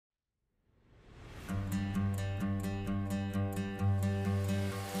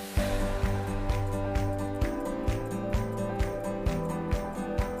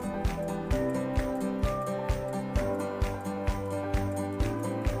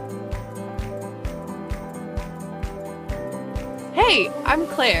Hey, I'm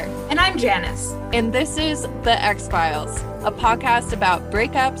Claire. And I'm Janice. And this is The X-Files, a podcast about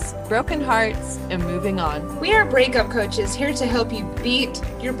breakups, broken hearts, and moving on. We are breakup coaches here to help you beat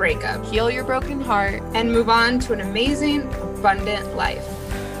your breakup, Heal your broken heart, and move on to an amazing, abundant life.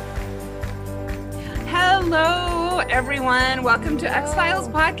 Hello, everyone. Welcome to X-Files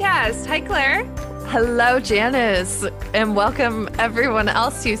podcast. Hi, Claire. Hello, Janice. And welcome everyone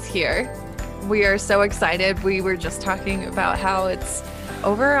else who's here. We are so excited. We were just talking about how it's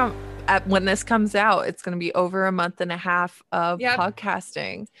over when this comes out, it's going to be over a month and a half of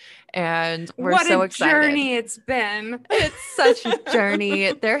podcasting. And we're so excited. What a journey it's been. It's such a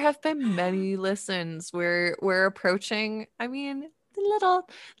journey. There have been many listens. We're approaching,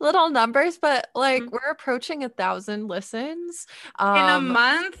 little numbers, but we're approaching 1,000 listens in a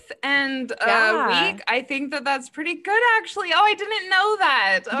month and a week. I think that's pretty good, actually. Oh, I didn't know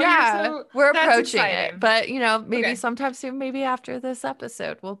that. We're approaching it, but maybe sometime soon, maybe after this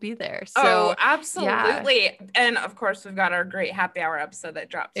episode, we'll be there. So absolutely. And of course, we've got our great happy hour episode that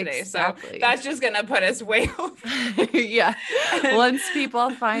dropped today. Exactly. So that's just gonna put us way over. Once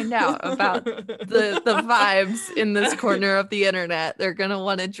people find out about the vibes in this corner of the internet, they're gonna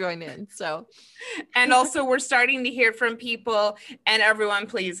want to join in. So, and also we're starting to hear from people, and everyone,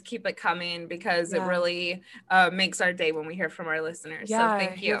 please keep it coming, because it really makes our day when we hear from our listeners. So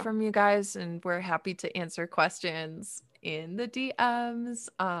thank you. Hear from you guys, and we're happy to answer questions in the DMs,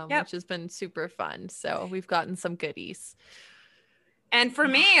 which has been super fun. So we've gotten some goodies. And for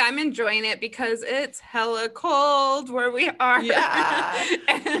me, I'm enjoying it because it's hella cold where we are. Yeah.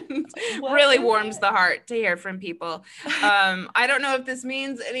 And really warms the heart to hear from people. I don't know if this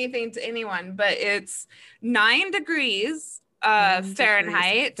means anything to anyone, but it's 9 degrees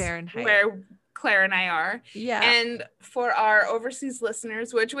Fahrenheit, where Claire and I are. Yeah. And for our overseas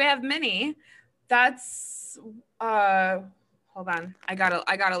listeners, which we have many, that's hold on. I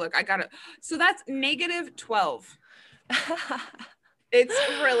gotta look. So that's -12. It's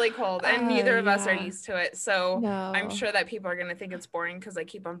really cold, and neither of us are used to it. So I'm sure that people are going to think it's boring because I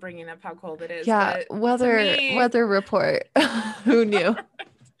keep on bringing up how cold it is. Yeah, but weather report. Who knew?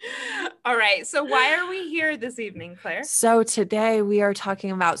 All right. So why are we here this evening, Claire? So today we are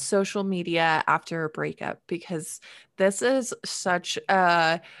talking about social media after a breakup, because this is such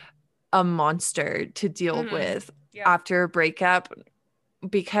a monster to deal with after a breakup,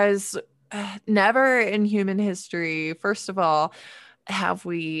 because never in human history, first of all, have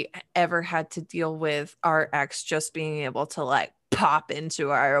we ever had to deal with our ex just being able to pop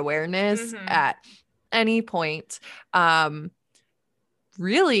into our awareness at any point.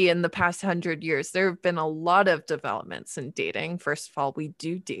 Really, in the past 100 years, there have been a lot of developments in dating. First of all, we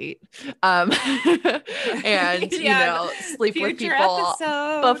do date, and sleep with people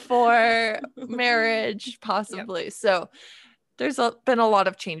before marriage, possibly. So there's been a lot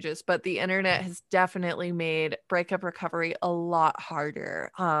of changes, but the internet has definitely made breakup recovery a lot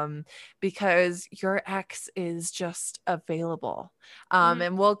harder, because your ex is just available.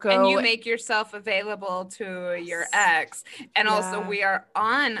 And we'll go. And you make yourself available to your ex. And also, we are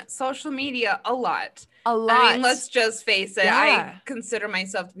on social media a lot. I mean, let's just face it. I consider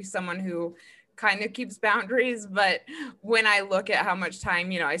myself to be someone who kind of keeps boundaries, but when I look at how much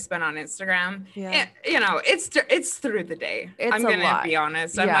time I spend on Instagram, it's through the day. I'm gonna be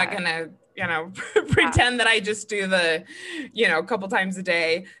honest. I'm not gonna pretend that I just do the a couple times a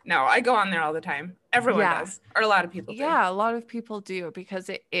day. No, I go on there all the time. Everyone does, or a lot of people do. A lot of people do, because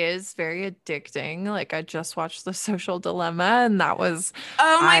it is very addicting. I just watched The Social Dilemma, and that was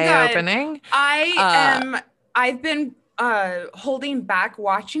eye-opening. I've been holding back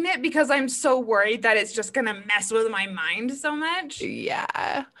watching it because I'm so worried that it's just gonna mess with my mind so much.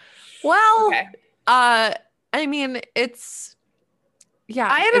 Well, I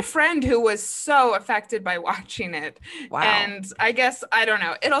had a friend who was so affected by watching it. And I guess, I don't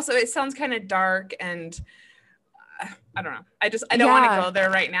know, it sounds kind of dark, and I don't know, I don't want to go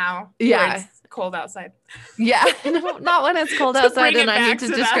there right now. It's cold outside. No, not when it's cold outside and I need to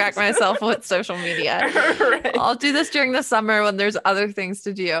distract myself with social media. I'll do this during the summer when there's other things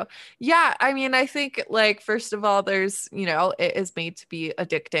to do. I think first of all, there's it is made to be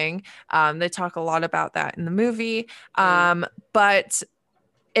addicting. They talk a lot about that in the movie, but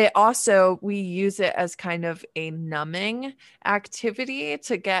it also, we use it as kind of a numbing activity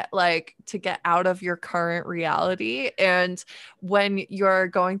to get out of your current reality. And when you're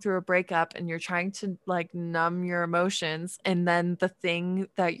going through a breakup and you're trying to numb your emotions, and then the thing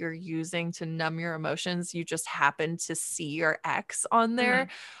that you're using to numb your emotions, you just happen to see your ex on there.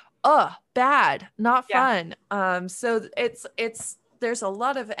 Bad, not fun. So it's there's a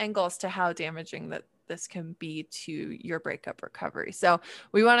lot of angles to how damaging that this can be to your breakup recovery. So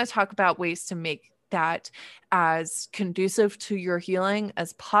we want to talk about ways to make that as conducive to your healing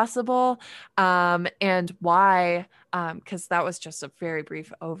as possible, and why, because that was just a very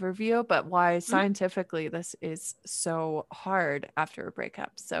brief overview, but why scientifically this is so hard after a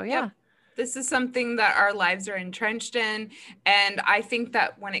breakup. So yeah. Yep. This is something that our lives are entrenched in. And I think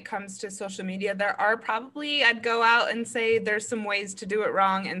that when it comes to social media, there are probably, I'd go out and say there's some ways to do it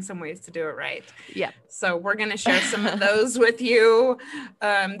wrong and some ways to do it right. Yeah. So we're going to share some of those with you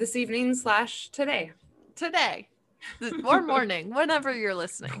this evening / today. Or morning, whenever you're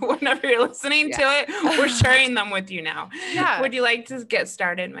listening. Whenever you're listening to it, we're sharing them with you now. Yeah. Would you like to get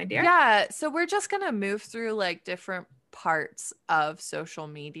started, my dear? Yeah. So we're just going to move through like different parts of social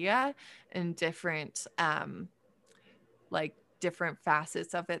media and different different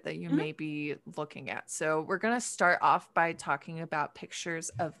facets of it that you may be looking at. So we're going to start off by talking about pictures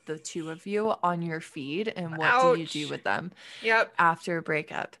of the two of you on your feed and what do you do with them after a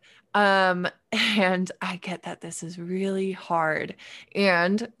breakup. And I get that this is really hard,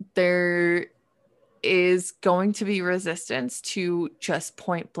 and there is going to be resistance to just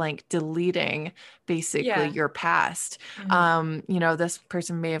point blank deleting basically your past. This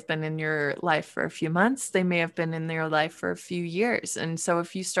person may have been in your life for a few months. They may have been in your life for a few years. And so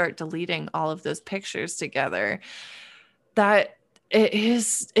if you start deleting all of those pictures together, that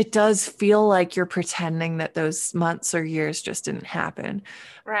it does feel like you're pretending that those months or years just didn't happen.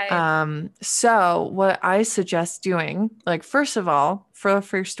 Right. So what I suggest doing, like, first of all, for the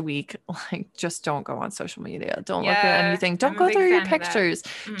first week, like, just don't go on social media. Don't look at anything. Don't go through your pictures.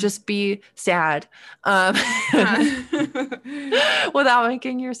 Just be sad. Without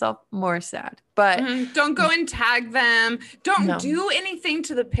making yourself more sad. But don't go and tag them. Don't do anything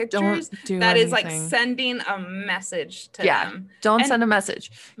to the pictures that is like sending a message to them. Don't send a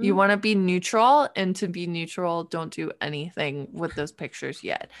message. You want to be neutral, and to be neutral, don't do anything with those pictures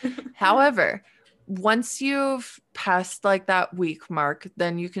yet. However, once you've passed like that week mark,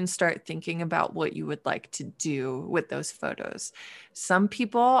 then you can start thinking about what you would like to do with those photos. Some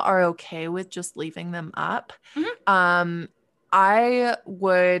people are okay with just leaving them up. I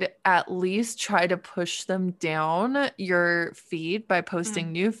would at least try to push them down your feed by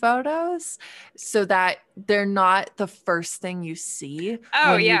posting new photos so that they're not the first thing you see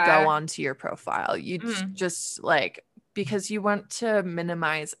when you go onto your profile. You just like, because you want to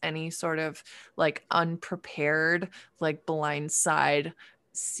minimize any sort of like unprepared, like blindside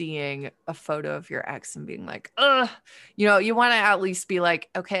seeing a photo of your ex and being like, ugh, you want to at least be like,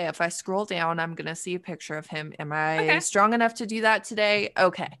 okay, if I scroll down, I'm going to see a picture of him. Am I strong enough to do that today?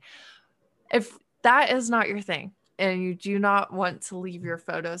 Okay. If that is not your thing and you do not want to leave your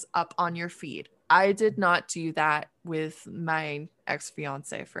photos up on your feed, I did not do that with my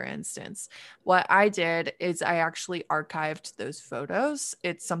ex-fiance, for instance. What I did is I actually archived those photos.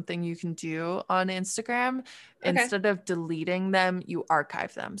 It's something you can do on Instagram. Instead of deleting them, you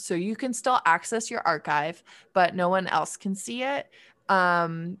archive them. So you can still access your archive, but no one else can see it.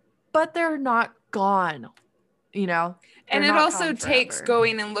 But they're not gone, And it also takes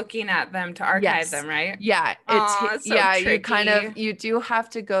going and looking at them to archive them, right? Yeah. It's so tricky. You do have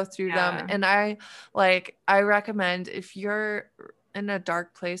to go through them. And I recommend, if you're in a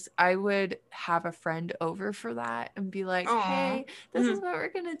dark place, I would have a friend over for that and be like, hey, this is what we're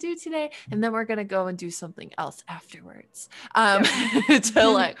going to do today. And then we're going to go and do something else afterwards to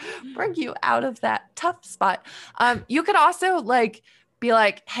like bring you out of that tough spot. You could also like be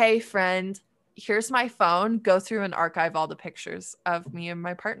like, hey, friend, here's my phone, go through and archive all the pictures of me and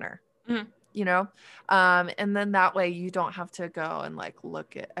my partner, and then that way you don't have to go and like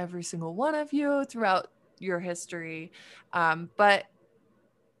look at every single one of you throughout your history. But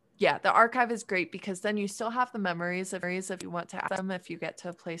yeah, the archive is great because then you still have the memories if you want to add them, if you get to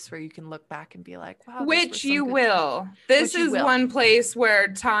a place where you can look back and be like, wow, which you will. This is one place where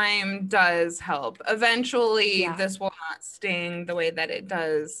time does help. Eventually, this will not sting the way that it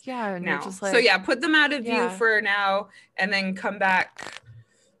does now. Just like, so put them out of view for now, and then come back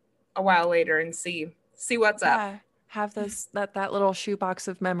a while later and see what's up. Have those that little shoebox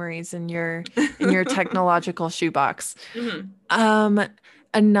of memories in your technological shoebox.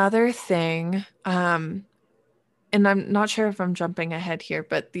 Another thing, and I'm not sure if I'm jumping ahead here,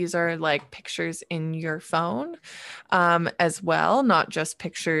 but these are like pictures in your phone as well, not just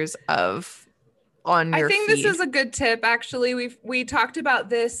pictures of on your feed. This is a good tip. Actually, we talked about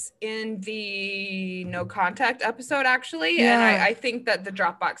this in the no contact episode, actually. And I think that the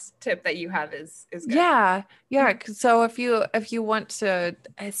Dropbox tip that you have is good. Yeah. So if you want to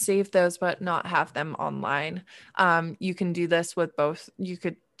save those but not have them online, you can do this with both. You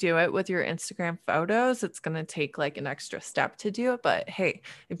could do it with your Instagram photos, it's going to take like an extra step to do it. But hey,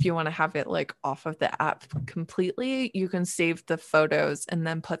 if you want to have it like off of the app completely, you can save the photos and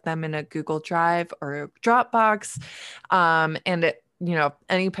then put them in a Google Drive or a Dropbox. And it, you know,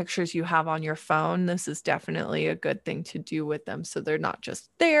 any pictures you have on your phone, this is definitely a good thing to do with them. So they're not just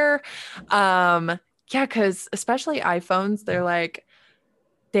there. Yeah, because especially iPhones, they're like,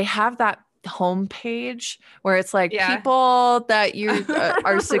 they have that home page where it's like people that you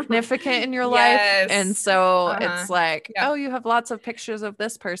are significant in your life, and so it's like, oh, you have lots of pictures of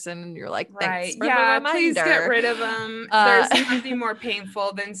this person, and you're like, thanks for the reminder. Please get rid of them. There's nothing more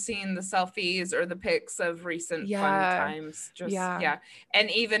painful than seeing the selfies or the pics of recent fun times. And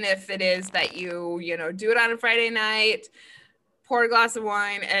even if it is that you know, do it on a Friday night, pour a glass of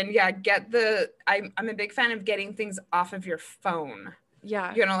wine, and get the I'm a big fan of getting things off of your phone.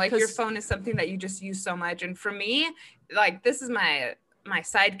 You know, like your phone is something that you just use so much. And for me, like, this is my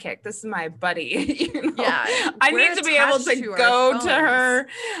sidekick. This is my buddy. You know? I need to be able to go to her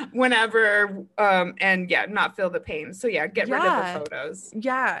whenever and not feel the pain. So get rid of the photos.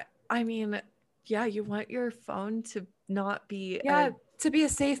 I mean, you want your phone to not be to be a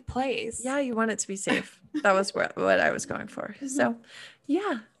safe place. You want it to be safe. That was what I was going for. So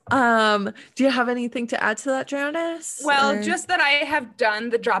do you have anything to add to that, Jonas? Well, just that I have done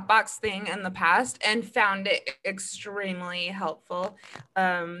the Dropbox thing in the past and found it extremely helpful.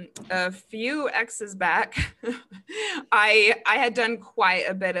 A few X's back, I had done quite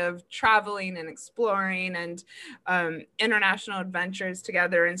a bit of traveling and exploring and international adventures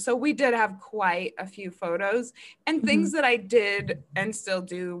together. And so we did have quite a few photos and things that I did and still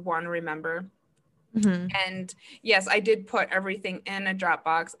do want to remember. And yes, I did put everything in a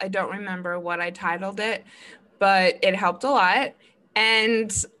Dropbox. I don't remember what I titled it, but it helped a lot. And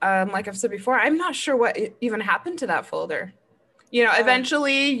like I've said before, I'm not sure what even happened to that folder. You know,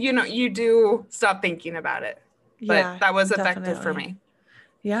 eventually, you know, you do stop thinking about it. But that was effective for me.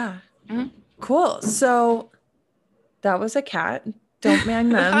 Cool. So that was a cat. Don't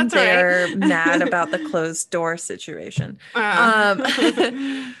mind them. They're mad about the closed door situation.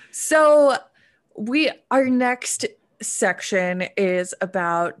 So our next section is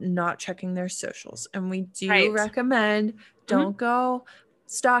about not checking their socials, and we do recommend don't go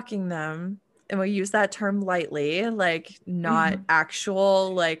stalking them, and we use that term lightly, like not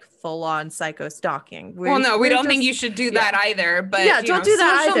actual like full-on psycho stalking. We don't think you should do that either, but don't do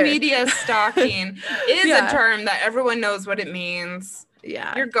that social either. Media stalking is a term that everyone knows what it means.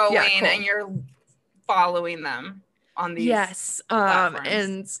 You're going and you're following them on these platforms.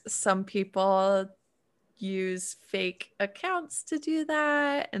 And some people use fake accounts to do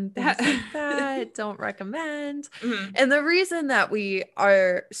that and things like that. Don't recommend. And the reason that we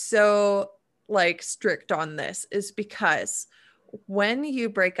are so like strict on this is because when you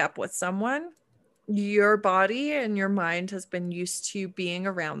break up with someone, your body and your mind has been used to being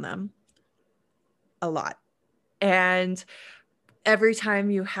around them a lot, and every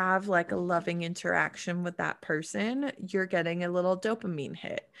time you have like a loving interaction with that person, you're getting a little dopamine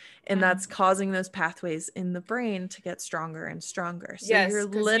hit, and that's causing those pathways in the brain to get stronger and stronger. So you're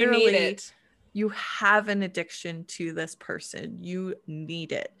literally, you have an addiction to this person. You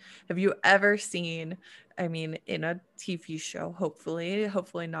need it. Have you ever seen, I mean, in a TV show, hopefully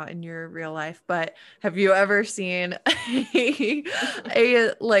not in your real life, but have you ever seen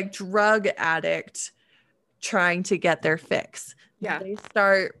a like drug addict trying to get their fix? They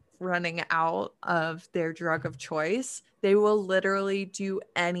start running out of their drug of choice, they will literally do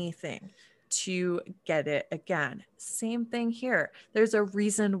anything to get it again. Same thing here. There's a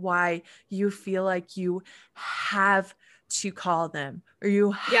reason why you feel like you have to call them, or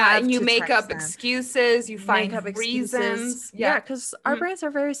you have and you to make up them. Excuses, you find reasons. Because our brains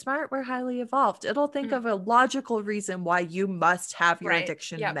are very smart. We're highly evolved. It'll think of a logical reason why you must have your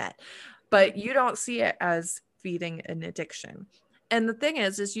addiction met, but you don't see it as feeding an addiction. And the thing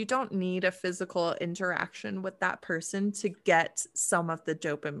is you don't need a physical interaction with that person to get some of the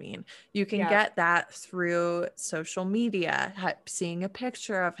dopamine. You can get that through social media, seeing a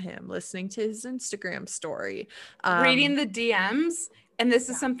picture of him, listening to his Instagram story, reading the DMs. And this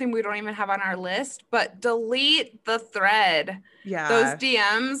is something we don't even have on our list, but delete the thread. Those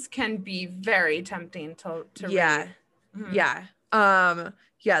DMs can be very tempting to read.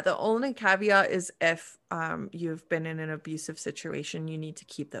 The only caveat is if you've been in an abusive situation, you need to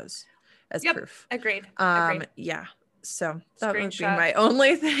keep those as proof. Agreed. So that would be my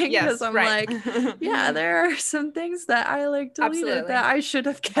only thing, because I'm like, there are some things that I like deleted that I should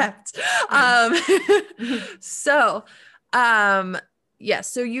have kept. So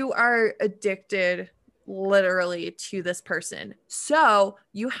you are addicted literally to this person. So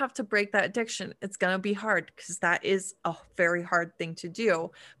you have to break that addiction. It's going to be hard because that is a very hard thing to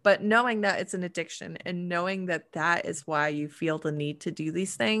do. But knowing that it's an addiction and knowing that that is why you feel the need to do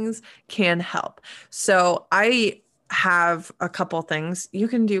these things can help. So I have a couple things. You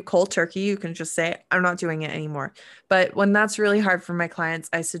can do cold turkey. You can just say, I'm not doing it anymore. But when that's really hard for my clients,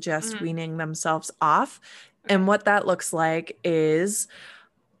 I suggest weaning themselves off. And what that looks like is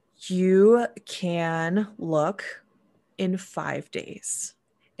you can look in 5 days.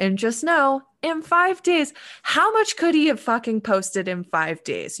 And just know, in 5 days, how much could he have fucking posted in 5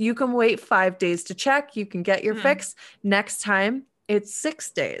 days? You can wait 5 days to check. You can get your fix. Next time, it's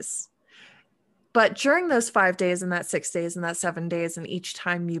 6 days. But during those 5 days and that 6 days and that 7 days, and each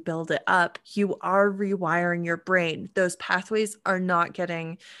time you build it up, you are rewiring your brain. Those pathways are not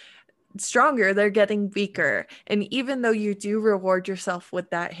getting stronger, they're getting weaker. And even though you do reward yourself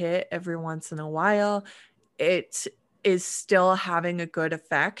with that hit every once in a while, it is still having a good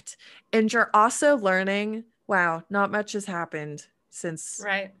effect. And you're also learning, wow, not much has happened since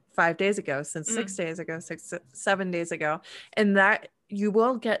 5 days ago, since 6 days ago, 7 days ago. And that you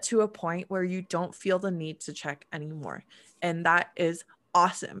will get to a point where you don't feel the need to check anymore. And that is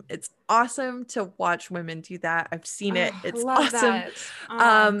awesome. It's awesome to watch women do that. I've seen it. It's awesome.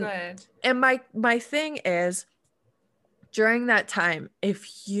 Good. And my thing is, during that time,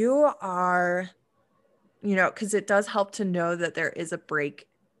 if you are, because it does help to know that there is a break,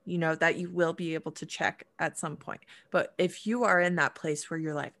 that you will be able to check at some point. But if you are in that place where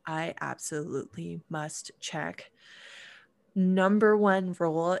you're like, I absolutely must check, number one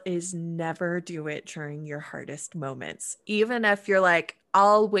rule is never do it during your hardest moments. Even if you're like,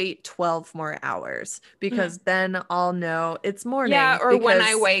 I'll wait 12 more hours because then I'll know it's morning. Yeah, or because, when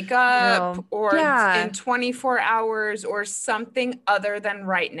I wake up, or in 24 hours, or something other than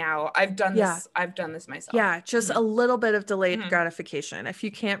right now. I've done this myself. Yeah, just a little bit of delayed gratification. If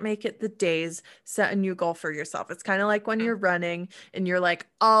you can't make it the days, set a new goal for yourself. It's kind of like when you're running and you're like,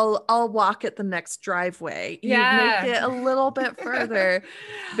 I'll walk at the next driveway. You make it a little bit further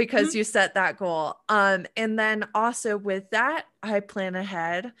because you set that goal. And then also with that, I plan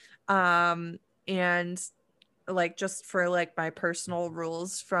ahead. And like, just for like my personal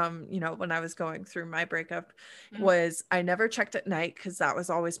rules from, when I was going through my breakup, was I never checked at night because that was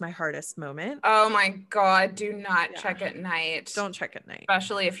always my hardest moment. Oh my God, do not check at night. Don't check at night.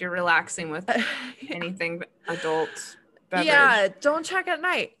 Especially if you're relaxing with anything adult beverage. Yeah, don't check at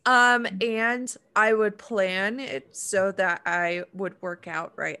night. And I would plan it so that I would work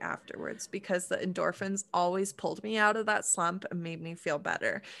out right afterwards, because the endorphins always pulled me out of that slump and made me feel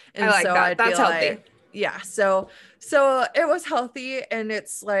better. And I like so that. That's healthy. So it was healthy. And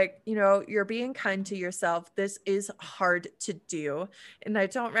it's like, you're being kind to yourself. This is hard to do. And I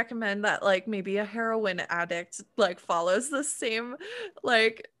don't recommend that, like, maybe a heroin addict like follows the same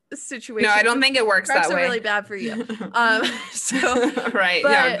like situation. No, I don't think it works that way. Really bad for you. Right.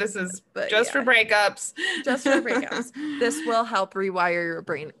 Yeah, this is just for breakups. Just for breakups. This will help rewire your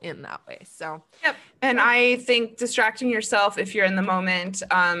brain in that way. So yep. And I think distracting yourself if you're in the moment,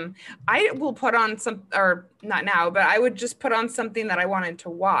 I will put on or not now, but I would just put on something that I wanted to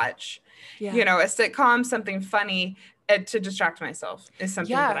watch. Yeah. A sitcom, something funny to distract myself is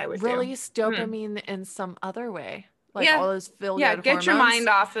something that I would release dopamine in some other way. Like all those feel good get hormones. Your mind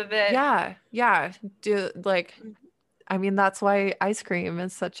off of it. Yeah. I mean, that's why ice cream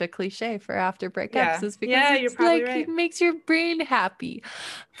is such a cliche for after breakups, is because you're probably right. It makes your brain happy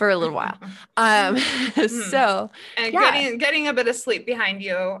for a little while. So and getting a bit of sleep behind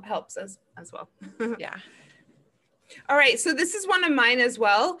you helps as well. Yeah. All right. So this is one of mine as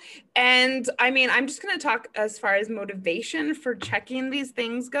well. And I mean, I'm just going to talk as far as motivation for checking these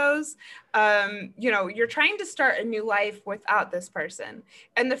things goes. You're trying to start a new life without this person.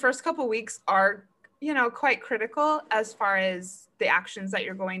 And the first couple of weeks are, quite critical as far as the actions that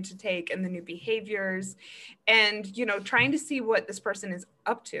you're going to take and the new behaviors. And, trying to see what this person is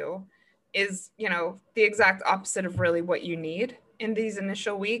up to is, the exact opposite of really what you need in these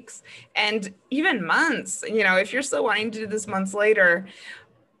initial weeks and even months. If you're still wanting to do this months later,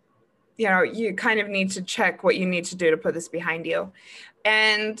 you kind of need to check what you need to do to put this behind you.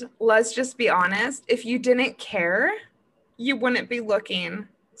 And let's just be honest, if you didn't care, you wouldn't be looking.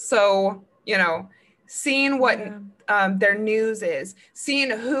 So, seeing what their news is,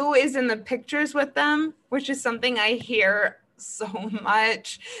 seeing who is in the pictures with them, which is something I hear so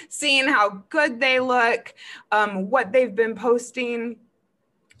much, seeing how good they look, what they've been posting,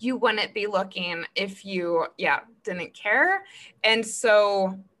 you wouldn't be looking if you didn't care. And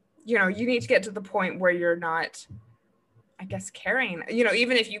so you need to get to the point where you're not I guess, caring, you know,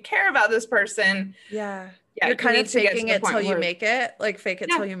 even if you care about this person. Yeah. Yeah, You're kind of faking it till you where, make it, like fake it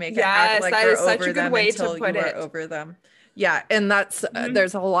till you make it, act yes, like that you're is such a over good them way to until put you are it. over them. Yeah. And that's,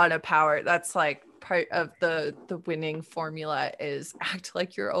 there's a lot of power. That's like part of the winning formula is act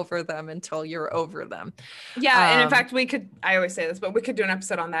like you're over them until you're over them. Yeah. And in fact, I always say this, but we could do an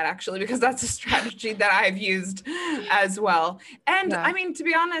episode on that actually, because that's a strategy that I've used as well. And I mean, to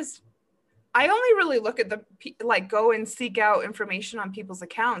be honest, I only really look at go and seek out information on people's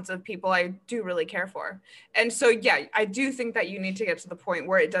accounts of people I do really care for. And so, yeah, I do think that you need to get to the point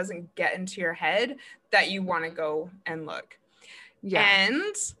where it doesn't get into your head that you want to go and look. Yeah.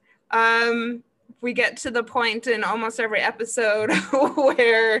 And we get to the point in almost every episode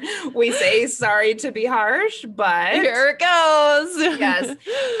where we say sorry to be harsh, but here it goes. Yes.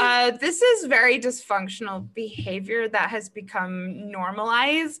 This is very dysfunctional behavior that has become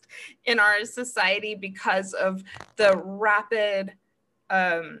normalized in our society because of the rapid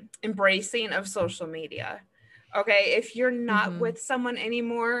embracing of social media. Okay, if you're not with someone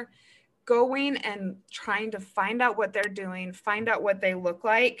anymore, going and trying to find out what they're doing, find out what they look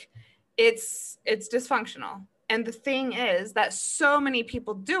like, it's dysfunctional. And the thing is that so many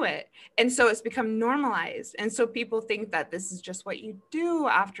people do it. And so it's become normalized. And so people think that this is just what you do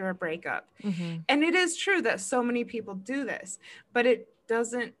after a breakup. And it is true that so many people do this, but it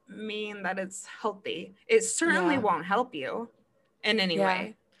doesn't mean that it's healthy. It certainly won't help you in any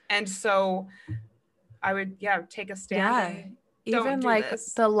way. And so I would, take a stand. And even like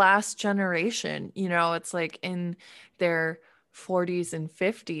this. The last generation, you know, it's like in their 40s and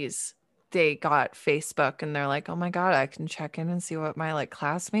 50s, they got Facebook and they're like, oh my God, I can check in and see what my like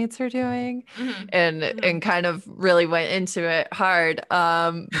classmates are doing. And kind of really went into it hard.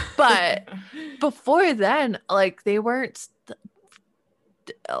 But before then, like they weren't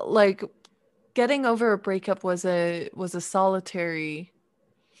like getting over a breakup was a solitary.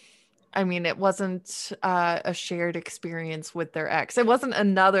 I mean, it wasn't a shared experience with their ex. It wasn't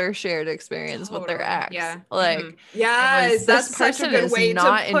another shared experience with their ex. Yeah. Like, yes, that's such a good way to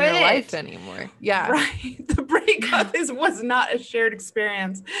put in your life anymore. Yeah. Right. The breakup was not a shared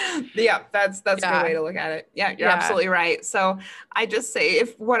experience. Yeah, that's a good way to look at it. Yeah, you're absolutely right. So I just say,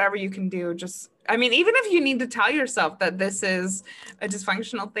 if whatever you can do, just, I mean, even if you need to tell yourself that this is a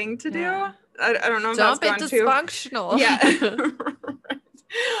dysfunctional thing to do, I don't know if that's going dysfunctional.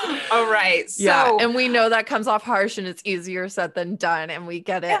 All right. So and we know that comes off harsh and it's easier said than done, and we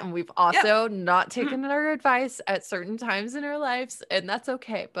get it. And we've also not taken our advice at certain times in our lives, and that's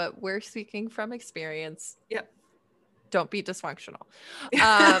okay, but we're speaking from experience. Don't be dysfunctional.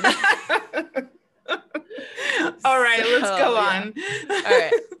 All right, let's go on. All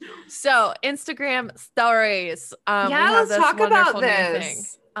right. So Instagram stories. Let's talk about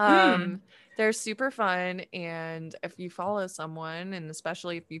this. They're super fun, and if you follow someone, and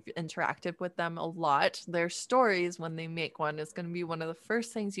especially if you've interacted with them a lot, their stories when they make one is going to be one of the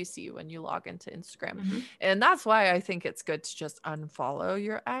first things you see when you log into Instagram. And that's why I think it's good to just unfollow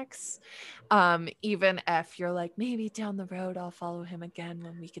your ex, even if you're like, maybe down the road I'll follow him again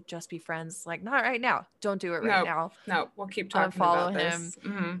when we could just be friends. Like, not right now. Don't do it right now. No, we'll keep talking about this.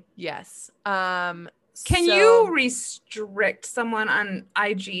 Yes. Can you restrict someone on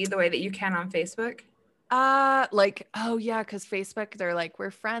IG the way that you can on Facebook? Because Facebook, they're like,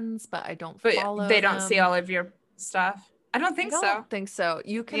 we're friends, but I don't follow they don't see all of your stuff. I don't think so.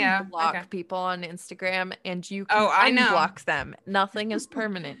 You can block people on Instagram, and you can unblock them. Nothing is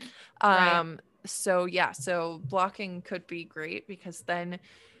permanent. So blocking could be great, because then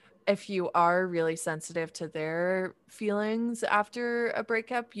if you are really sensitive to their feelings after a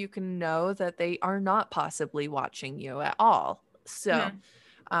breakup, you can know that they are not possibly watching you at all. So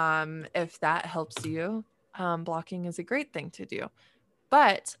if that helps you, blocking is a great thing to do.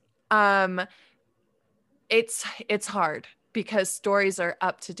 But it's hard, because stories are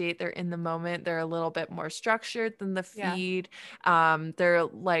up to date. They're in the moment. They're a little bit more structured than the feed. They're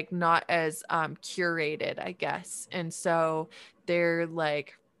like not as curated, I guess. And so they're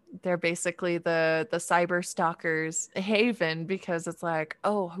basically the cyber stalkers haven, because it's like,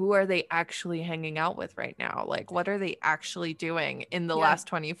 oh, who are they actually hanging out with right now? Like, what are they actually doing in the last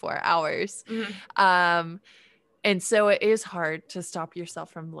 24 hours? And so it is hard to stop yourself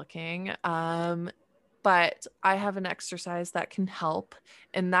from looking. But I have an exercise that can help,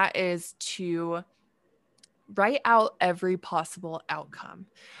 and that is to write out every possible outcome.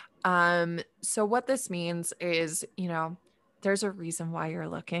 So what this means is, there's a reason why you're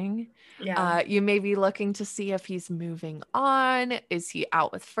looking. Yeah. You may be looking to see if he's moving on. Is he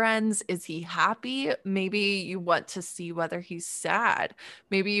out with friends? Is he happy? Maybe you want to see whether he's sad.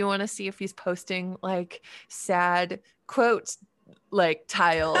 Maybe you want to see if he's posting like sad quotes, like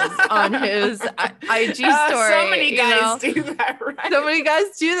tiles on his IG story. So many guys do that, right? So many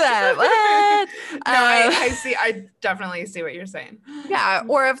guys do that. What? No, I see. I definitely see what you're saying. Yeah.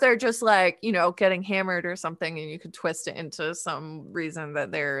 Or if they're just like, getting hammered or something, and you could twist it into some reason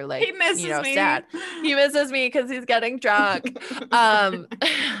that they're like, he misses me. sad. He misses me because he's getting drunk.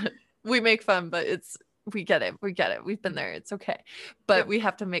 We make fun, but we get it. We get it. We've been there. It's okay. But we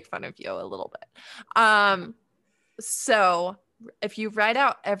have to make fun of you a little bit. So if you write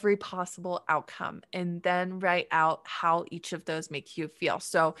out every possible outcome and then write out how each of those make you feel.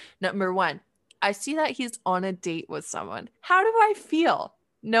 So number 1, I see that he's on a date with someone. How do I feel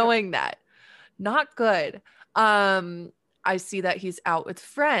knowing that? Not good. I see that he's out with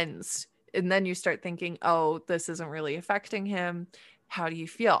friends. And then you start thinking, oh, this isn't really affecting him. How do you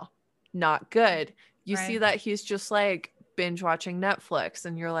feel? Not good. You see that he's just like binge watching Netflix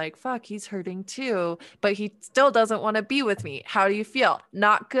and you're like, fuck, he's hurting too, but he still doesn't want to be with me. How do you feel?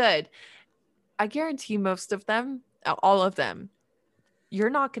 Not good. I guarantee most of them, all of them, you're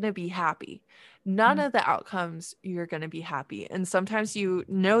not going to be happy. None of the outcomes you're going to be happy. And sometimes you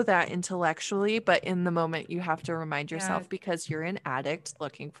know that intellectually, but in the moment you have to remind yourself because you're an addict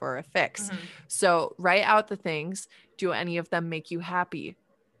looking for a fix. So write out the things. Do any of them make you happy?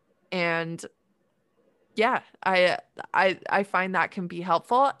 And yeah, I find that can be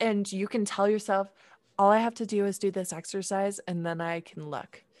helpful. And you can tell yourself, all I have to do is do this exercise and then I can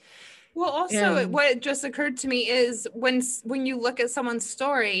look. Well, also what just occurred to me is when you look at someone's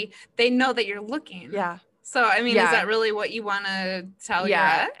story, they know that you're looking. Yeah. So, I mean, is that really what you want to tell your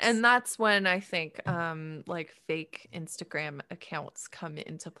ex? And that's when I think like fake Instagram accounts come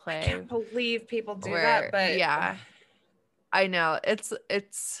into play. I can't believe people do that, but yeah, I know it's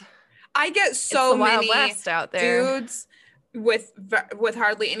I get so many West out there. Dudes with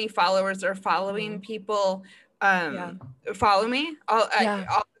hardly any followers or following people follow me all the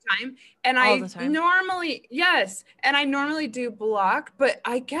time. And normally do block, but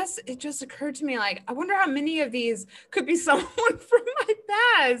I guess it just occurred to me, like, I wonder how many of these could be someone from my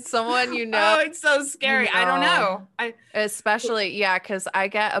past. Someone you know. Oh, it's so scary. I don't know. Especially, because I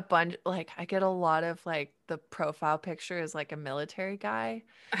get a bunch, like I get a lot of like the profile picture is like a military guy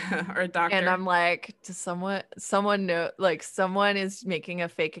or a doctor. And I'm like, does someone know, like someone is making a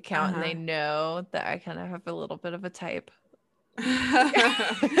fake account and they know that I kind of have a little bit of a type. Well,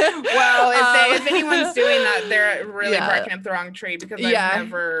 if anyone's doing that, they're really barking up the wrong tree, because I've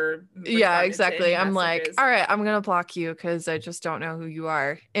never exactly. I'm like, all right, I'm gonna block you because I just don't know who you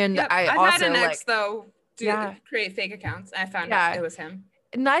are. And I've also had an ex though create fake accounts. I found out it was him.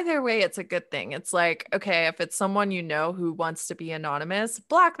 Neither way, it's a good thing. It's like, okay, if it's someone you know who wants to be anonymous,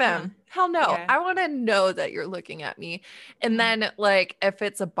 block them. Hell no. I want to know that you're looking at me. And then like, if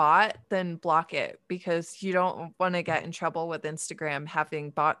it's a bot, then block it, because you don't want to get in trouble with Instagram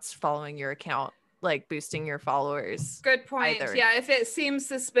having bots following your account, like boosting your followers. Good point. Either. Yeah, if it seems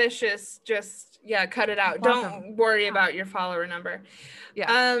suspicious, just cut it out. Don't worry about your follower number.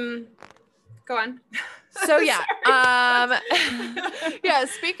 Go on. So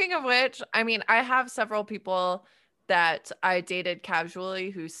speaking of which, I mean, I have several people that I dated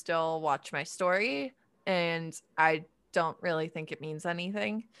casually who still watch my story, and I don't really think it means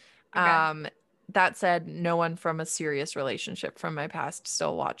anything. That said, no one from a serious relationship from my past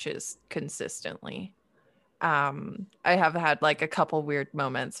still watches consistently. I have had like a couple weird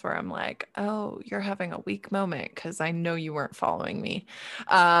moments where I'm like, oh, you're having a weak moment because I know you weren't following me.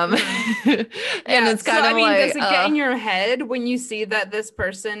 And it's kind of like, does it get in your head when you see that this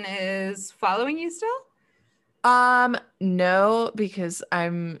person is following you still? No, because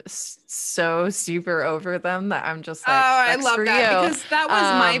I'm so super over them that I'm just like, I love that, because that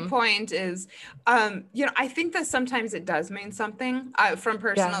was my point is, I think that sometimes it does mean something. From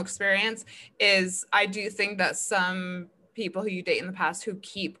personal experience, is I do think that some people who you date in the past who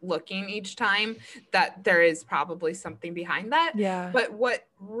keep looking each time, that there is probably something behind that. But what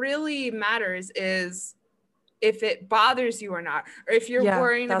really matters is if it bothers you or not, or if you're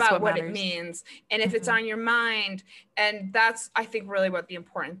worrying about what it means, and if it's on your mind. And that's, I think, really what the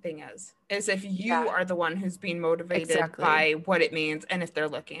important thing is if you are the one who's being motivated by what it means, and if they're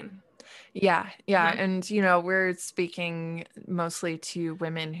looking. And we're speaking mostly to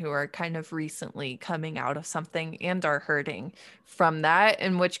women who are kind of recently coming out of something and are hurting from that,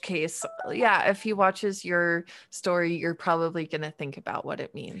 in which case, yeah, if he watches your story, you're probably going to think about what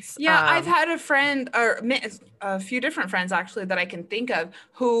it means. Yeah, I've had a friend, or a few different friends actually that I can think of,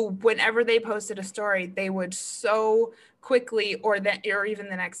 who whenever they posted a story, they would so quickly, or even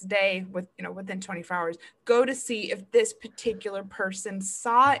the next day, within 24 hours, go to see if this particular person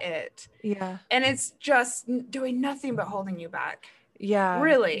saw it. Yeah. And it's just doing nothing but holding you back. Yeah.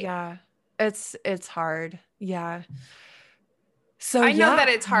 Really. Yeah. It's hard. Yeah. So I know that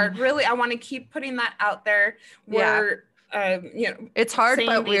it's hard. Really, I want to keep putting that out there. We're, it's hard,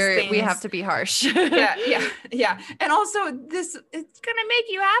 but we have to be harsh. yeah. And also, it's gonna make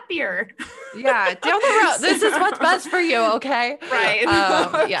you happier. Yeah, down the road. This is what's best for you. Okay. Right.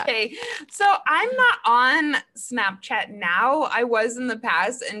 Okay. Yeah. So I'm not on Snapchat now. I was in the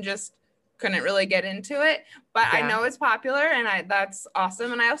past and just couldn't really get into it, but I know it's popular, and that's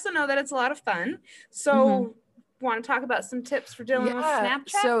awesome. And I also know that it's a lot of fun. So want to talk about some tips for dealing with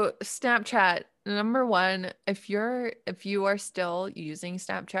Snapchat? So Snapchat, number one, if you are still using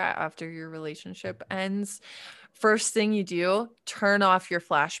Snapchat after your relationship ends, first thing you do, turn off your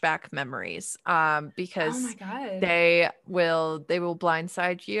flashback memories, because oh my God, they will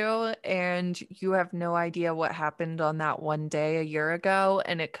blindside you, and you have no idea what happened on that one day a year ago,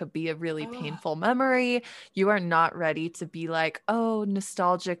 and it could be a really painful memory. You are not ready to be like, oh,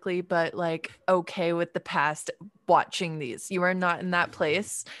 nostalgically, but like okay with the past watching these. You are not in that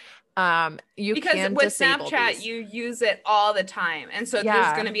place. Because can with disable Snapchat these. you use it all the time, and so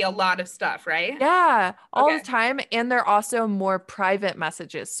there's going to be a lot of stuff, right? Yeah, all the time. And they're also more private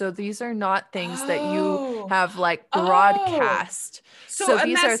messages, so these are not things that you have like broadcast. So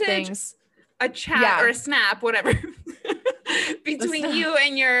these are things, a chat or a snap, whatever, between you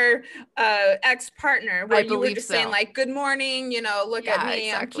and your ex-partner, where you were just saying like, good morning, look at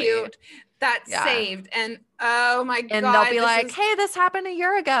me, I'm cute. That's saved. And oh my God. And they'll be like, hey, this happened a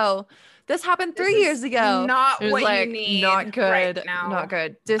year ago. This happened 3 years ago. Not what you need. Not good. Right now. Not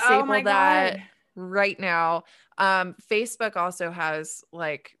good. Disable that right now. Facebook also has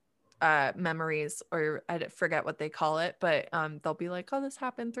like memories, or I forget what they call it, but they'll be like, oh, this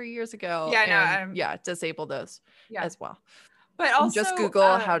happened 3 years ago. Yeah, disable those as well. But also just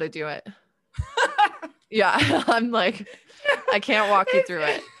Google how to do it. Yeah, I'm like, I can't walk you through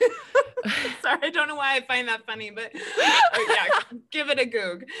it. Sorry, I don't know why I find that funny, but give it a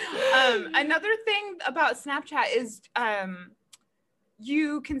Goog. Another thing about Snapchat is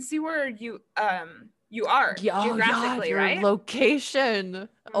you can see where you are geographically, your right? Location.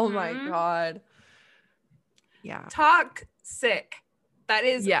 Oh my God. Yeah. Toxic. That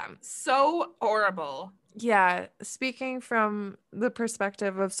is so horrible. Yeah. Speaking from the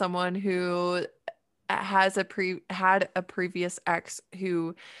perspective of someone who has had a previous ex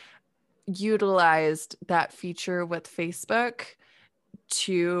who utilized that feature with Facebook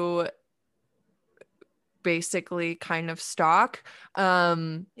to basically kind of stalk.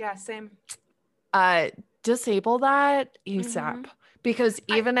 Same. Disable that ASAP, because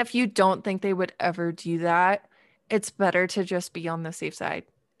even if you don't think they would ever do that, it's better to just be on the safe side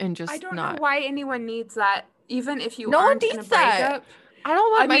and just I don't know why anyone needs that, even if you no aren't one needs in a breakup. I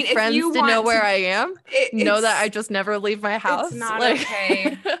don't want my friends to know where I am. Know that I just never leave my house. It's not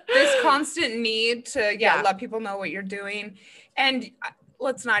okay. This constant need to let people know what you're doing, and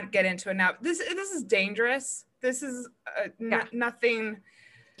let's not get into it now. This is dangerous. This is nothing.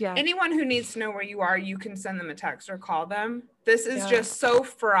 Yeah. Anyone who needs to know where you are, you can send them a text or call them. This is just so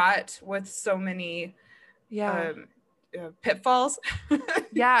fraught with so many pitfalls.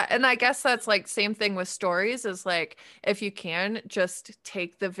 Yeah, and I guess that's like same thing with stories, is like, if you can, just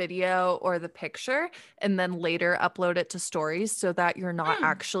take the video or the picture and then later upload it to stories, so that you're not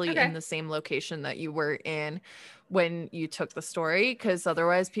actually in the same location that you were in when you took the story, because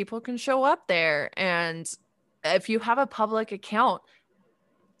otherwise people can show up there. And if you have a public account,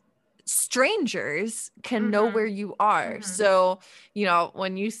 strangers can know where you are. So,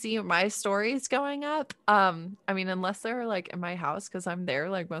 when you see my stories going up, I mean, unless they're like in my house, because I'm there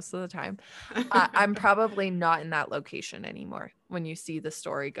like most of the time, I'm probably not in that location anymore. When you see the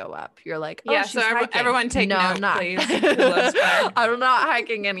story go up, you're like, oh, she's hiking. Everyone take note, I'm not. Please. I'm not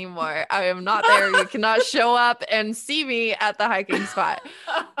hiking anymore. I am not there. You cannot show up and see me at the hiking spot.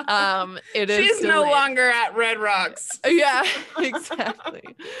 She's no longer at Red Rocks. Yeah,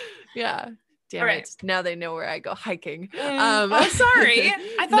 exactly. Yeah. Damn it. Now they know where I go hiking. Sorry.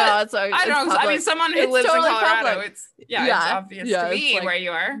 I thought, no, I don't know. I mean, someone who lives totally in Colorado, it's obvious to me where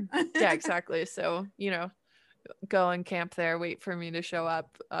you are. Yeah, exactly. So, go and camp there, wait for me to show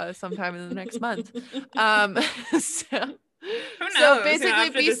up sometime in the next month. Who knows? So basically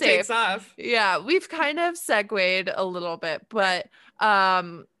after be this safe. takes off. Yeah, we've kind of segued a little bit, but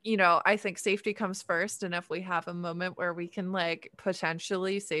I think safety comes first, and if we have a moment where we can like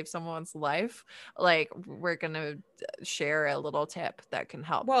potentially save someone's life, like we're going to share a little tip that can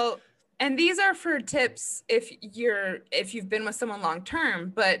help. Well, and these are for tips if you've been with someone long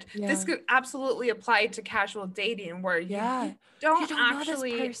term, but this could absolutely apply to casual dating where you don't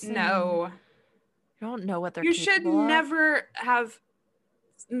actually know. You don't know what they're You should capable of. never have.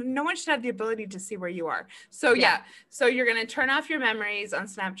 No one should have the ability to see where you are. So so you're going to turn off your memories on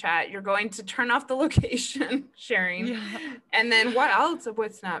Snapchat. You're going to turn off the location sharing. Yeah. And then what else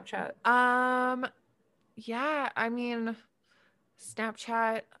with Snapchat? Yeah, I mean,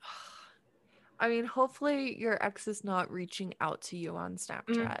 Snapchat. I mean, hopefully your ex is not reaching out to you on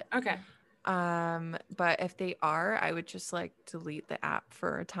Snapchat. Okay. But if they are, I would just like delete the app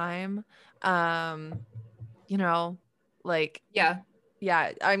for a time.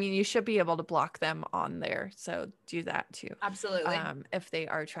 Yeah, I mean, you should be able to block them on there. So do that too. Absolutely. If they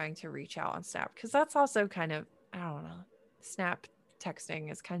are trying to reach out on Snap, because that's also kind of, I don't know, Snap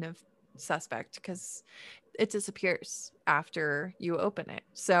texting is kind of suspect because it disappears after you open it.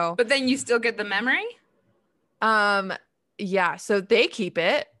 So, but then you still get the memory? Yeah, so they keep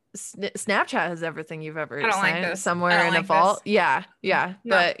it. Snapchat has everything you've ever sent somewhere in a vault. Yeah. No.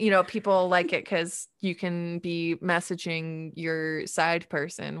 But people like it because you can be messaging your side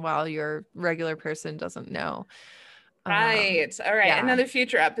person while your regular person doesn't know. Right. All right. Yeah. Another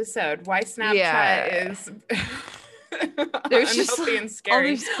future episode. Why Snapchat is there's just and scary. All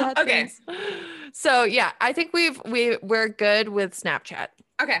these bad things. So yeah, I think we're good with Snapchat.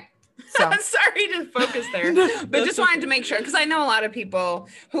 Okay. So sorry to focus there, but just wanted to make sure because I know a lot of people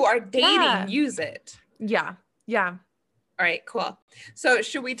who are dating use it. Yeah. All right, cool. So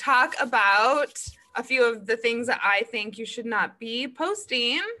should we talk about a few of the things that I think you should not be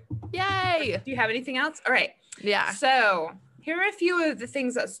posting? Yay! Do you have anything else? All right. Yeah. So here are a few of the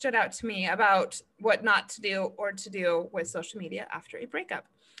things that stood out to me about what not to do or to do with social media after a breakup.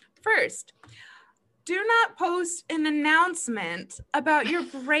 First, do not post an announcement about your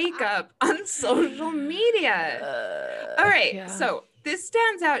breakup on social media. All right. So this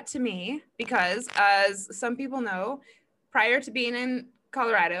stands out to me because, as some people know, prior to being in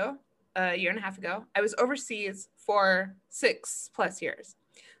Colorado a year and a half ago, I was overseas for 6+ years.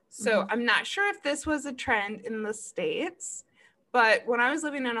 So I'm not sure if this was a trend in the States, but when I was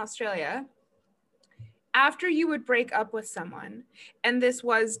living in Australia, after you would break up with someone, and this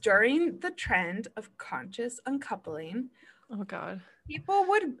was during the trend of conscious uncoupling. Oh God. People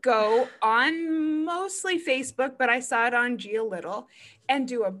would go on mostly Facebook, but I saw it on G a little, and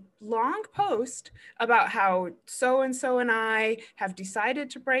do a long post about how so-and-so and I have decided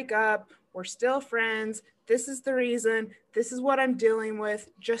to break up. We're still friends. This is the reason. This is what I'm dealing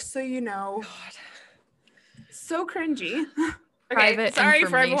with, just so you know. God. So cringy. Okay, sorry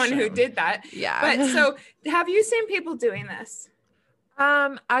for everyone who did that. Yeah. But so have you seen people doing this?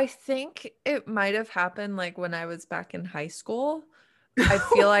 I think it might have happened like when I was back in high school. I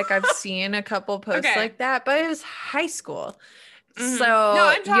feel like I've seen a couple posts like that, but it was high school. Mm-hmm. So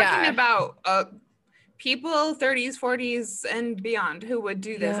no, I'm talking about people 30s, 40s and beyond who would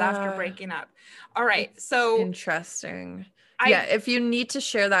do this after breaking up. All right. So interesting. If you need to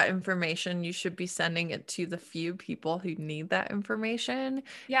share that information, you should be sending it to the few people who need that information.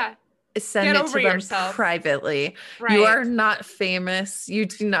 Yeah. Send it to them privately. Right. You are not famous. You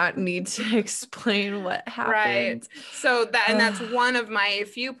do not need to explain what happened. Right. So that's one of my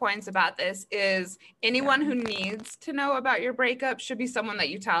few points about this is anyone who needs to know about your breakup should be someone that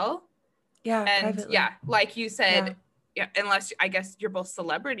you tell. Yeah. And privately. like you said, unless I guess you're both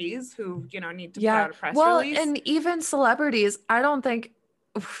celebrities who, need to put out a press release. Well, and even celebrities, I don't think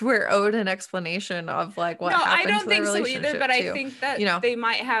we're owed an explanation of like what happened. No, I don't think so either, but I think that they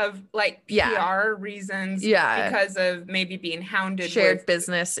might have like PR reasons because of maybe being hounded shared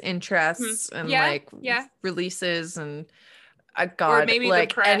business interests and releases and God, or maybe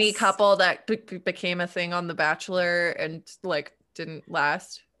like any couple that became a thing on The Bachelor and like didn't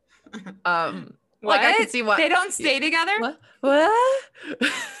last. Like I can see what they don't stay together. What? I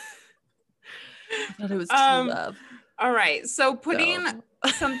thought it was true love. All right, so putting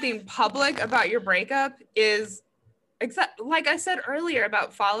something public about your breakup is like I said earlier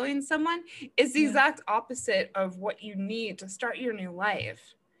about following someone is the exact opposite of what you need to start your new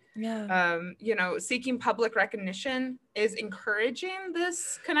life. Yeah. Seeking public recognition is encouraging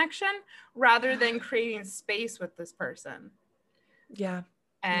this connection rather than creating space with this person. Yeah.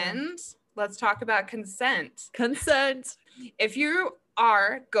 And let's talk about consent. Consent. If you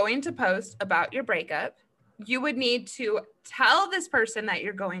are going to post about your breakup, you would need to tell this person that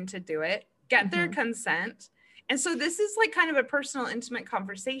you're going to do it, get their consent. And so this is like kind of a personal, intimate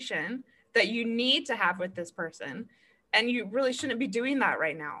conversation that you need to have with this person. And you really shouldn't be doing that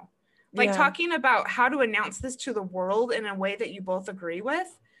right now. Like talking about how to announce this to the world in a way that you both agree with.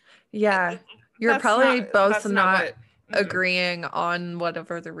 Yeah. You're probably both not agreeing on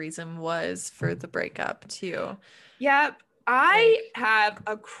whatever the reason was for the breakup too. Yep. I have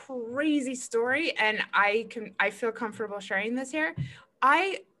a crazy story, and I feel comfortable sharing this here.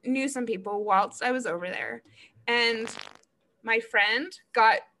 I knew some people whilst I was over there, and my friend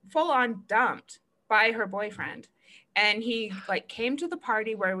got full on dumped by her boyfriend, and he like came to the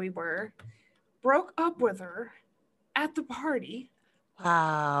party where we were, broke up with her at the party.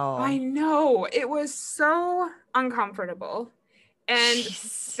 Wow. I know, it was so uncomfortable. And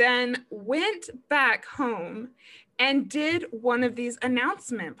then went back home and did one of these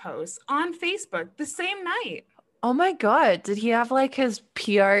announcement posts on Facebook the same night. Oh my God. Did he have like his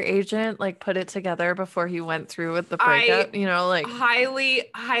PR agent like put it together before he went through with the breakup? I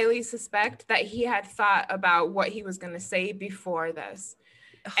highly suspect that he had thought about what he was going to say before this.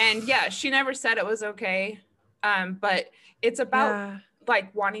 And yeah, she never said it was okay. But it's about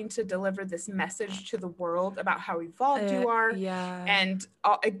like wanting to deliver this message to the world about how evolved you are. Yeah. And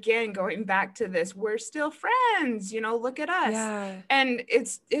again, going back to this, we're still friends, look at us. Yeah. And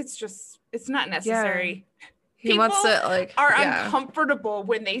it's not necessary. Yeah. He wants to are uncomfortable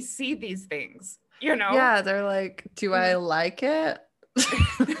when they see these things, Yeah, they're like, do I like it?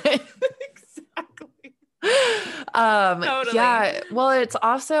 Exactly. Totally. Yeah. Well, it's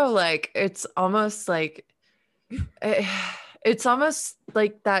also like, it's almost like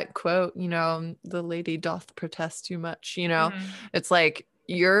that quote, the lady doth protest too much, It's like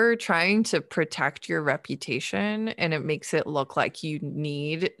you're trying to protect your reputation, and it makes it look like you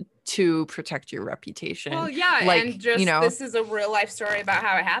need to protect your reputation. Well, yeah, like, and just this is a real life story about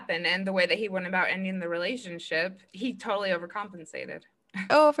how it happened, and the way that he went about ending the relationship, he totally overcompensated.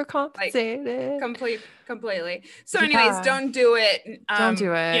 Overcompensated. Completely. So anyways, don't do it. Don't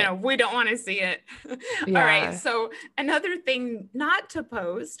do it. We don't want to see it. All right. So another thing not to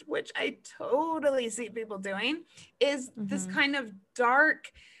post, which I totally see people doing, is this kind of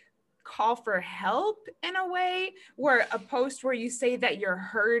dark call for help in a way, where a post where you say that you're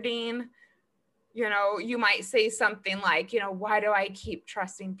hurting, you might say something like, why do I keep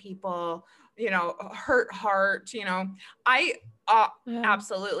trusting people? Hurt heart, I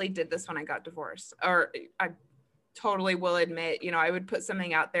absolutely did this when I got divorced, or I totally will admit, I would put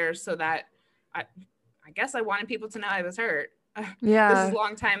something out there so that I guess I wanted people to know I was hurt. Yeah. This is a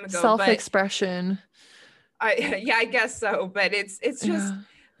long time ago. Self-expression. I guess so. But it's just,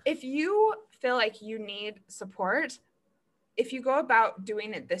 if you feel like you need support, if you go about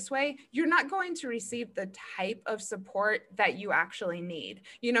doing it this way, you're not going to receive the type of support that you actually need.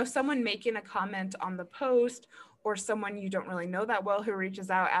 Someone making a comment on the post, or someone you don't really know that well who reaches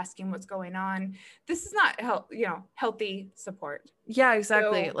out asking what's going on. This is not healthy support. Yeah,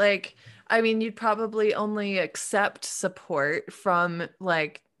 exactly. So, you'd probably only accept support from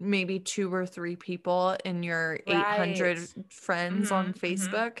like maybe 2 or 3 people in your 800 friends on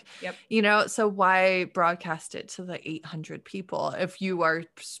Facebook. Yep. So why broadcast it to the 800 people if you are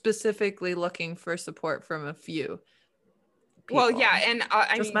specifically looking for support from a few people? Well, yeah, and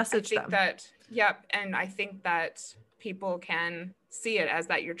message them. And I think that people can see it as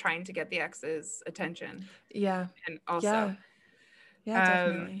that you're trying to get the ex's attention. Yeah. And also, yeah,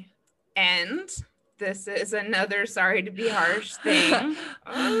 definitely. And this is another sorry to be harsh thing.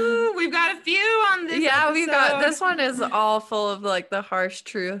 Oh, we've got a few on this. Yeah, this one is all full of like the harsh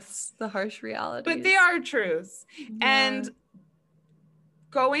truths, the harsh realities. But they are truths. Yeah. And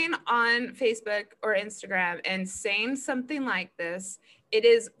going on Facebook or Instagram and saying something like this,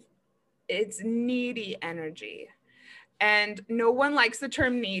 it's needy energy. And no one likes the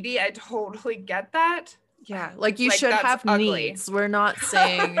term needy. I totally get that. Yeah, like you should have needs. We're not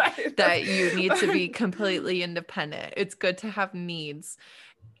saying that you need to be completely independent. It's good to have needs.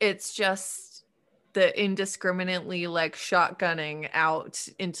 It's just the indiscriminately like shotgunning out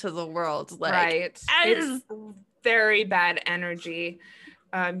into the world. Like, it's very bad energy.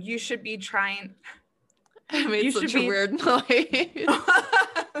 You should be trying. I made such a weird noise.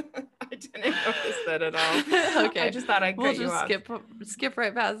 I didn't notice that at all. Okay. I just thought I'd cut you off. Skip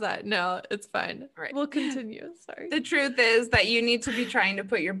right past that. No, it's fine. All right. We'll continue. Sorry. The truth is that you need to be trying to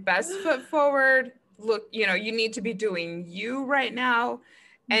put your best foot forward. Look, you need to be doing you right now.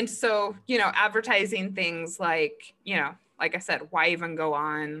 And so, advertising things like, like I said, why even go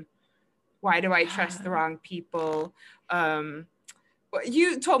on? Why do I trust the wrong people?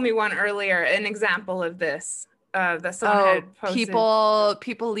 You told me one earlier, an example of this. That someone had posted.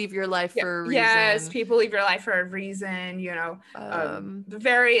 People leave your life for a reason. Yes, people leave your life for a reason, you know,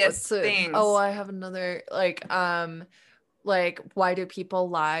 various things. Oh, I have another, like, why do people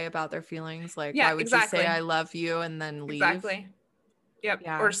lie about their feelings? Like, why would you say I love you and then leave? Exactly. Yep.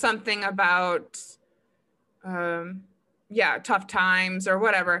 Yeah. Or something about tough times or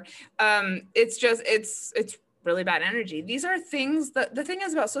whatever. It's really bad energy. These are things that, the thing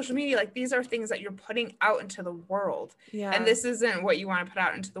is about social media, like, these are things that you're putting out into the world. Yeah. And this isn't what you want to put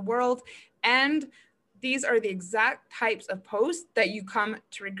out into the world. And these are the exact types of posts that you come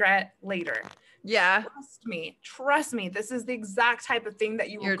to regret later. Yeah. Trust me. This is the exact type of thing that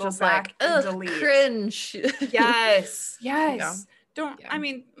you will go back and delete. Cringe. Yes. Yeah. I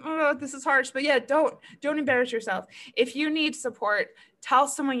mean, this is harsh, but don't embarrass yourself. If you need support, tell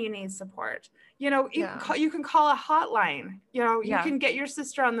someone you need support. You know, you can call a hotline. You know, you can get your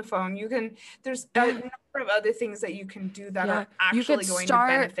sister on the phone. There's a number of other things that you can do that are actually going to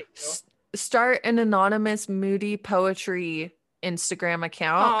benefit you. Start an anonymous moody poetry Instagram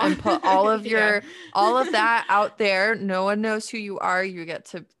account and put all of your all of that out there. No one knows who you are. You get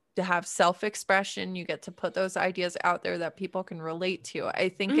to have self-expression. You get to put those ideas out there that people can relate to. I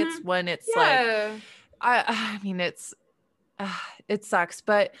think it's when it's like, I mean, it sucks,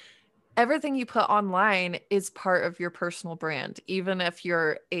 but everything you put online is part of your personal brand. Even if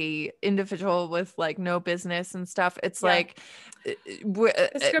you're a individual with like no business and stuff, it's like,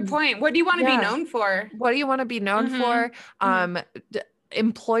 that's a good point. What do you want to be known for? What do you want to be known for?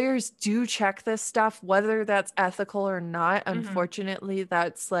 Employers do check this stuff, whether that's ethical or not. Unfortunately,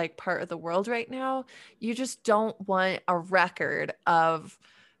 that's like part of the world right now. You just don't want a record of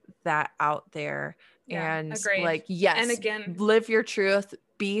that out there. And agreed. Like, yes, and again, live your truth,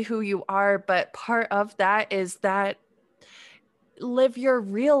 be who you are. But part of that is that live your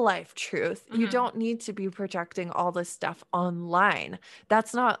real life truth. You don't need to be projecting all this stuff online.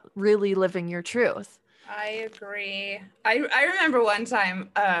 That's not really living your truth. I agree. I remember one time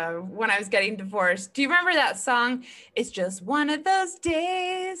when I was getting divorced. Do you remember that song? It's just one of those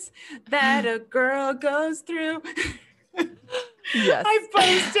days that a girl goes through. Yes. I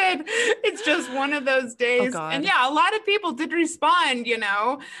posted, it's just one of those days. And a lot of people did respond, you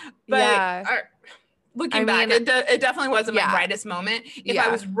know, but looking back, it definitely wasn't my brightest moment. If I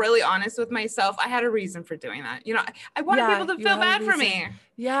was really honest with myself, I had a reason for doing that. You know, I wanted people to feel bad for me.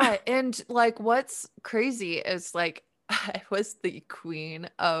 Yeah. And like, what's crazy is like, I was the queen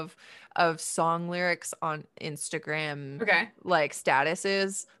of song lyrics on Instagram, like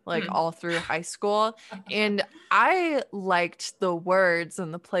statuses, like all through high school. And I liked the words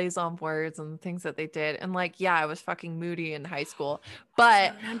and the plays on words and the things that they did. And like, I was fucking moody in high school,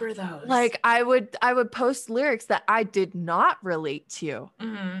 but I remember those. Like I would post lyrics that I did not relate to,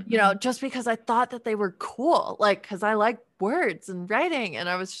 you know, just because I thought that they were cool. Like, cause I like words and writing. And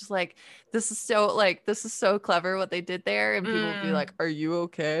I was just like, this is so clever what they did there. And people would be like, are you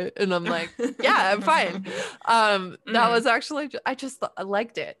okay? And I'm like, yeah, I'm fine. That was actually, I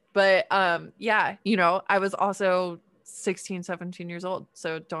liked it. But you know, I was also 16, 17 years old.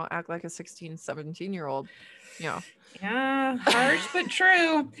 So don't act like a 16, 17-year-old, you know. Yeah, harsh but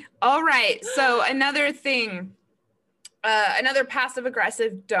true. All right. So another thing, another passive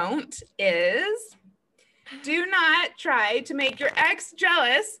aggressive don't is, do not try to make your ex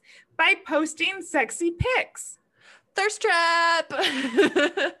jealous by posting sexy pics. Thirst trap.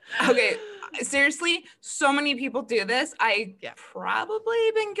 Okay, seriously, so many people do this. I probably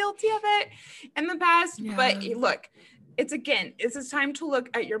been guilty of it in the past, but look, it's a time to look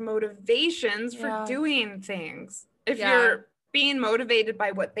at your motivations for doing things. If you're being motivated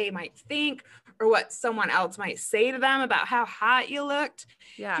by what they might think or what someone else might say to them about how hot you looked,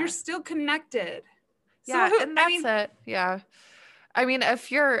 you're still connected. And that's it. Yeah. I mean,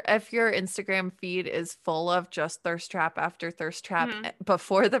 if your Instagram feed is full of just thirst trap after thirst trap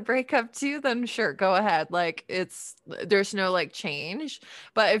before the breakup too, then sure, go ahead. Like there's no like change.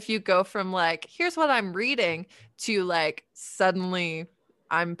 But if you go from like, here's what I'm reading to like suddenly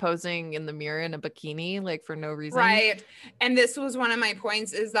I'm posing in the mirror in a bikini, like for no reason. Right. And this was one of my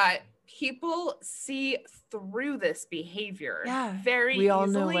points, is that people see through this behavior very easily. We all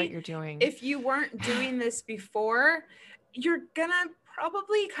know what you're doing. If you weren't doing this before, you're gonna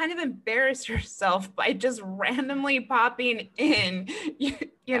probably kind of embarrass yourself by just randomly popping in, you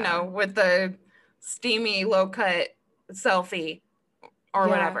know, with the steamy low cut selfie or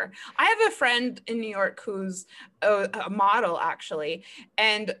whatever. I have a friend in New York who's a model actually,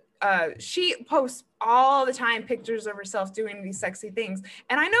 and she posts all the time pictures of herself doing these sexy things.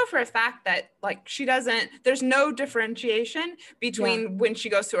 And I know for a fact that like there's no differentiation between when she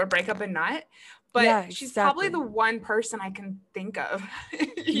goes through a breakup and not. But she's probably the one person I can think of,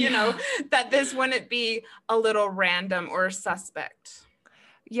 you know, that this wouldn't be a little random or suspect.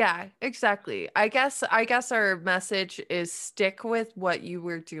 Yeah, exactly. I guess our message is stick with what you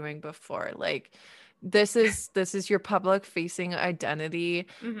were doing before. Like this is your public facing identity.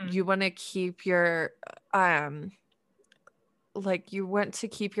 You want to keep your you want to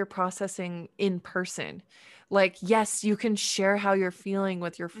keep your processing in person. Like, yes, you can share how you're feeling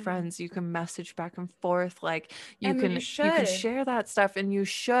with your friends. You can message back and forth. Like you can share that stuff, and you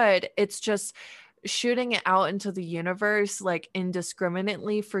should. It's just shooting it out into the universe like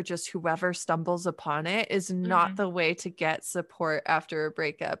indiscriminately for just whoever stumbles upon it is not the way to get support after a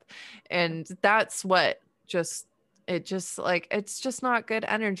breakup. And that's what it's just not good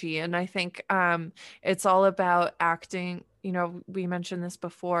energy. And I think it's all about acting. You know, we mentioned this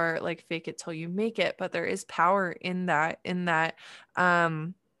before, like fake it till you make it, but there is power in that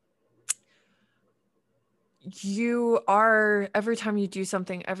you are, every time you do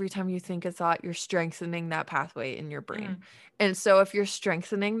something, every time you think a thought, you're strengthening that pathway in your brain. And so if you're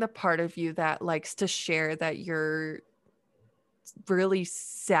strengthening the part of you that likes to share that you're really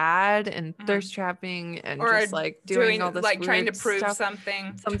sad and thirst trapping and or just like doing all this like weird trying to prove stuff,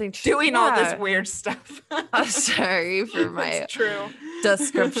 something doing all this weird stuff. I'm sorry for my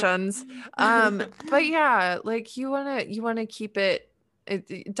descriptions. But yeah, like you want to keep it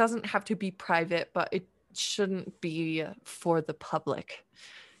doesn't have to be private, but it shouldn't be for the public,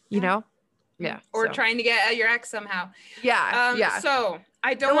 you know? Yeah. Or trying to get at your ex somehow. Yeah. So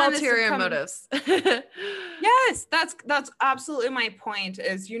I don't want ulterior motives. Yes, that's absolutely my point,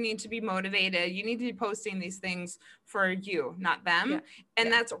 is you need to be motivated. You need to be posting these things for you, not them. And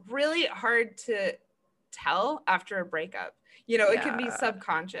that's really hard to tell after a breakup. You know, it can be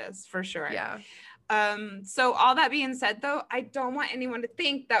subconscious for sure. Yeah. So all that being said, though, I don't want anyone to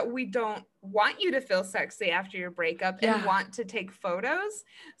think that we don't want you to feel sexy after your breakup and want to take photos.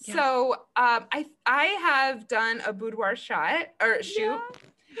 So I have done a boudoir shoot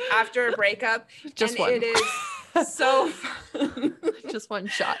after a breakup. Just one. It is so fun. Just one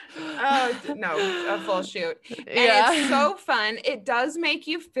shot. Oh, no, a full shoot. And it's so fun. It does make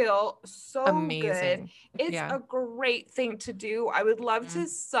you feel so amazing. Good. It's a great thing to do. I would love to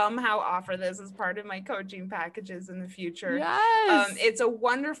somehow offer this as part of my coaching packages in the future. Yes. It's a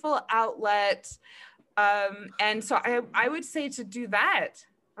wonderful outlet. And so I would say to do that.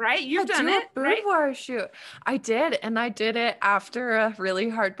 Right? You've done it, right? Boudoir shoot. I did. And I did it after a really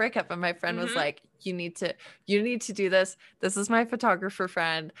hard breakup. And my friend was like, you need to do this. This is my photographer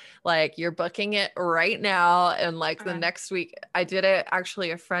friend. Like, you're booking it right now. And like the next week I did it.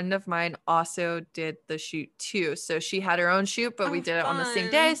 Actually, a friend of mine also did the shoot too. So she had her own shoot, but we did it on the same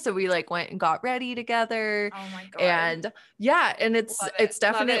day. So we like went and got ready together. Oh my God. And and it's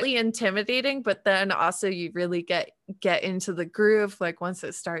definitely intimidating, but then also you really get into the groove. Like once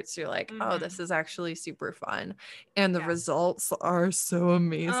it starts, you're like, oh, this is actually super fun. And the results are so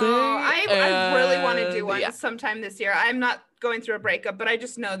amazing. Oh, I really want to do one sometime this year. I'm not going through a breakup, but I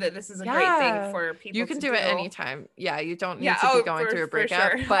just know that this is a great thing for people. You can do it anytime. Yeah, you don't need to be going through a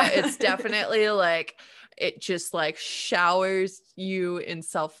breakup, but it's definitely like, it just like showers you in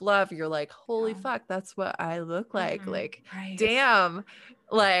self-love. You're like, holy fuck, that's what I look like. Like, damn,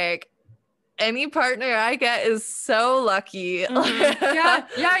 like any partner I get is so lucky.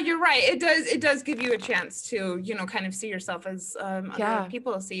 Yeah, you're right. It does give you a chance to, you know, kind of see yourself as other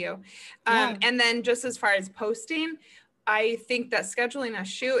people see you. And then just as far as posting, I think that scheduling a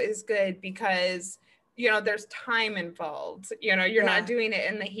shoot is good because, you know, there's time involved. You know, you're not doing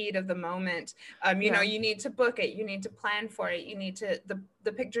it in the heat of the moment. You know, you need to book it. You need to plan for it. You need to,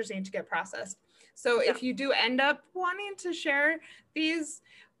 the pictures need to get processed. So if you do end up wanting to share these,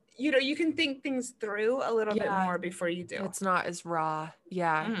 you know, you can think things through a little bit more before you do. It's not as raw.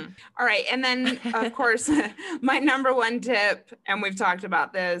 All right. And then of course, my number one tip, and we've talked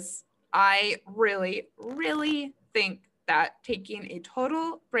about this, I really, really think that taking a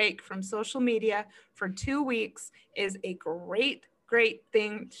total break from social media for 2 weeks is a great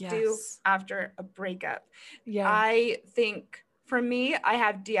thing to do after a breakup. I think for me, I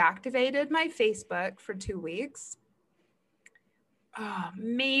have deactivated my Facebook for 2 weeks.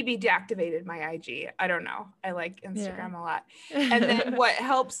 Maybe deactivated my IG. I don't know. I like Instagram a lot. And then what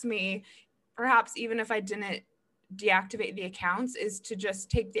helps me, perhaps even if I didn't deactivate the accounts, is to just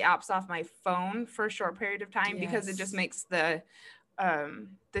take the apps off my phone for a short period of time because it just makes the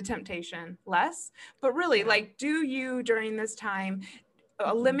temptation less. But really, like, do you during this time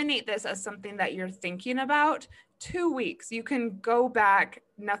eliminate this as something that you're thinking about. 2 weeks, you can go back,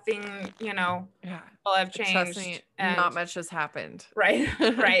 nothing, will have changed. Trust me, and not much has happened. Right.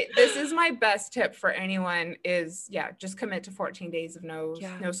 This is my best tip for anyone is just commit to 14 days of no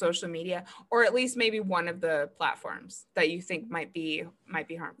social media, or at least maybe one of the platforms that you think might be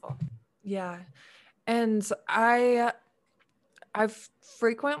harmful. Yeah. And I've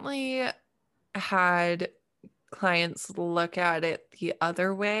frequently had clients look at it the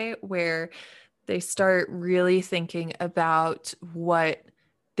other way, where they start really thinking about what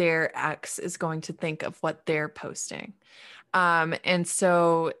their ex is going to think of what they're posting. And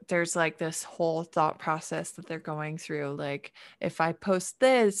so there's like this whole thought process that they're going through. Like, if I post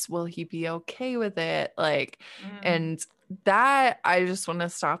this, will he be okay with it? Like, and that I just want to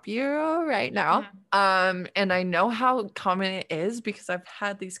stop you right now. And I know how common it is because I've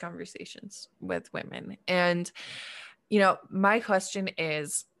had these conversations with women. And, my question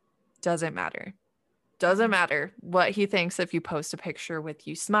is, does it matter? Doesn't matter what he thinks if you post a picture with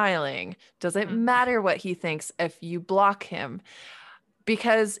you smiling. Doesn't matter what he thinks if you block him,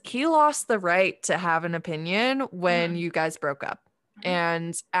 because he lost the right to have an opinion when you guys broke up.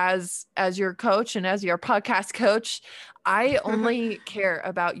 And as your coach and as your podcast coach, I only care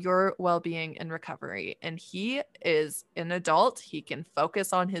about your well-being and recovery. And he is an adult. He can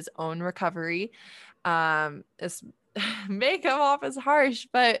focus on his own recovery. It's may come off as harsh,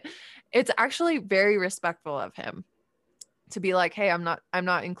 but it's actually very respectful of him to be like, hey, I'm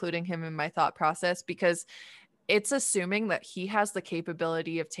not including him in my thought process, because it's assuming that he has the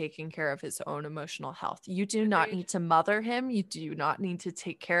capability of taking care of his own emotional health. You do not need to mother him. You do not need to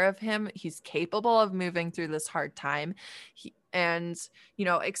take care of him. He's capable of moving through this hard time. And,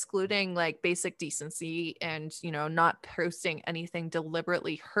 excluding like basic decency and, not posting anything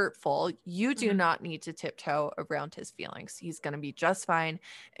deliberately hurtful, you do not need to tiptoe around his feelings. He's going to be just fine.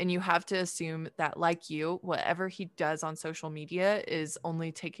 And you have to assume that, like you, whatever he does on social media is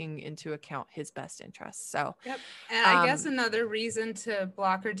only taking into account his best interests. So, and I guess another reason to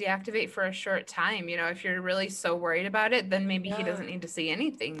block or deactivate for a short time, if you're really so worried about it, then maybe he doesn't need to see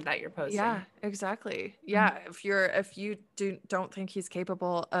anything that you're posting. Yeah, exactly. Yeah. If you don't think he's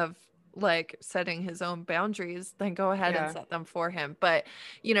capable of like setting his own boundaries, then go ahead and set them for him. But,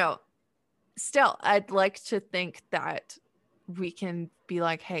 still, I'd like to think that we can be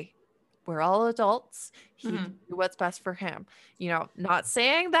like, hey, we're all adults. He can do what's best for him. Not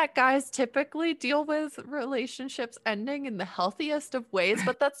saying that guys typically deal with relationships ending in the healthiest of ways,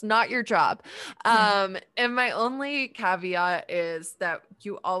 but that's not your job. And my only caveat is that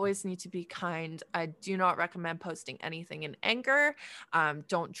you always need to be kind. I do not recommend posting anything in anger.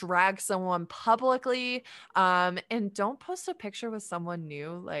 Don't drag someone publicly. And don't post a picture with someone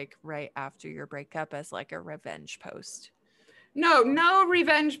new, like right after your breakup, as like a revenge post. No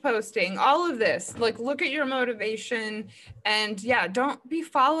revenge posting. All of this, like, look at your motivation, and don't be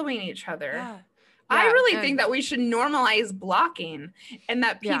following each other. Yeah. I really think that we should normalize blocking, and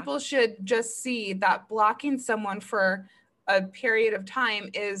that people should just see that blocking someone for a period of time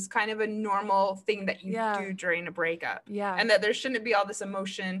is kind of a normal thing that you do during a breakup. And that there shouldn't be all this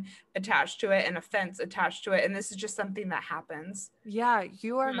emotion attached to it and offense attached to it. And this is just something that happens. Yeah,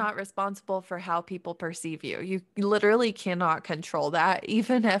 you are not responsible for how people perceive you. You literally cannot control that,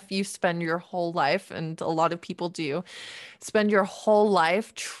 even if you spend your whole life, and a lot of people do, spend your whole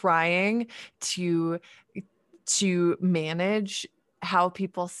life trying to manage how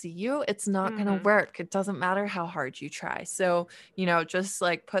people see you. It's not going to work. It doesn't matter how hard you try. So, just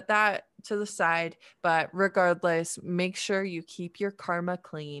like put that to the side. But regardless, make sure you keep your karma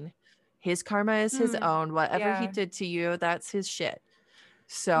clean. His karma is his own. Whatever he did to you, that's his shit.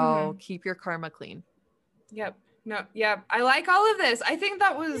 So keep your karma clean. Yep. No, yeah, I like all of this. I think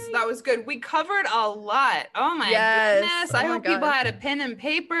that was good. We covered a lot. Oh my goodness. I hope people had a pen and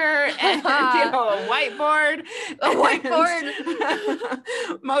paper and a whiteboard.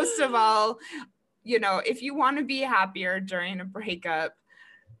 Most of all, if you want to be happier during a breakup,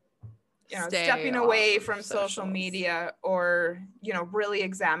 stepping away from social media, or, really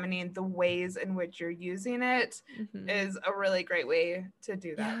examining the ways in which you're using it is a really great way to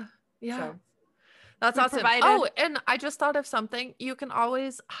do that. Yeah. So. That's awesome. Oh, and I just thought of something. You can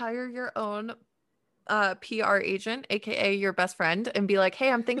always hire your own PR agent, aka your best friend, and be like, hey,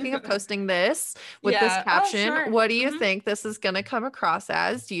 I'm thinking of posting this with this caption. Oh, sure. What do you think this is going to come across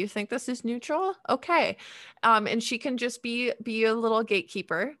as? Do you think this is neutral? Okay. And she can just be a little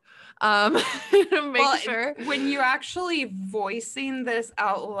gatekeeper. Make sure. When you're actually voicing this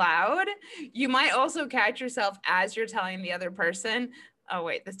out loud, you might also catch yourself as you're telling the other person, oh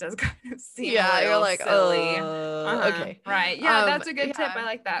wait, this does kind of seem you're like, silly. Okay. Right. Yeah, that's a good tip. I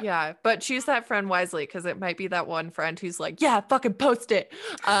like that. Yeah, but choose that friend wisely, because it might be that one friend who's like, yeah, fucking post it.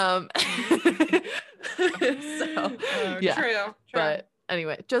 True. But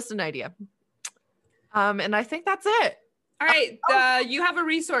anyway, just an idea. And I think that's it. All right. You have a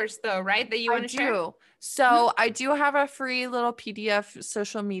resource though, right? That you want to share? So I do have a free little PDF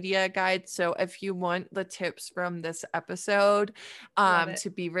social media guide. So if you want the tips from this episode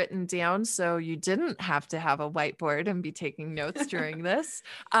to be written down, so you didn't have to have a whiteboard and be taking notes during this,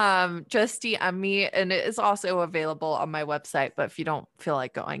 just DM me. And it is also available on my website. But if you don't feel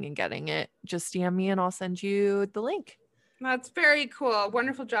like going and getting it, just DM me and I'll send you the link. That's very cool.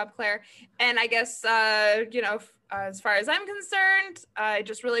 Wonderful job, Claire. And I guess, as far as I'm concerned, I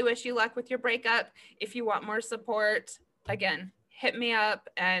just really wish you luck with your breakup. If you want more support, again, hit me up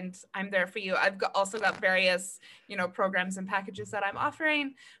and I'm there for you. I've also got various, programs and packages that I'm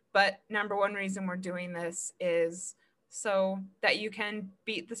offering. But number one reason we're doing this is so that you can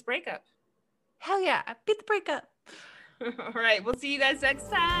beat this breakup. Hell yeah. Beat the breakup. All right. We'll see you guys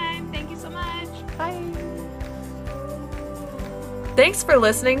next time. Thank you so much. Bye. Thanks for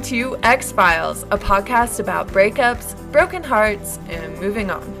listening to X-Files, a podcast about breakups, broken hearts, and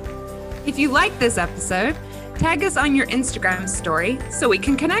moving on. If you like this episode, tag us on your Instagram story so we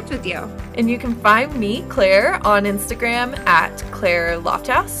can connect with you. And you can find me, Claire, on Instagram at Claire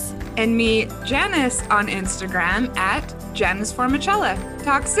Lofthouse. And me, Janice, on Instagram at Janice Formicella.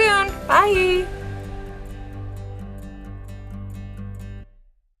 Talk soon. Bye.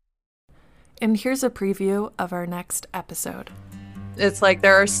 And here's a preview of our next episode. It's like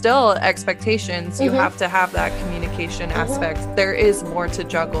there are still expectations. You have to have that communication aspect. There is more to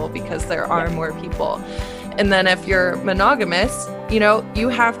juggle because there are more people. And then if you're monogamous, you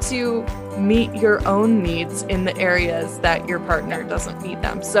have to meet your own needs in the areas that your partner doesn't meet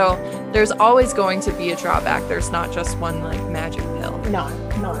them. So there's always going to be a drawback. There's not just one like magic pill. No.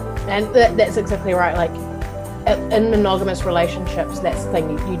 And that's exactly right. Like in monogamous relationships, that's the thing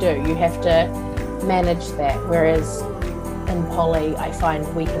you do. You have to manage that. Whereas in poly, I find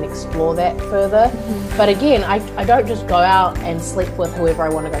we can explore that further. Mm-hmm. But again, I don't just go out and sleep with whoever I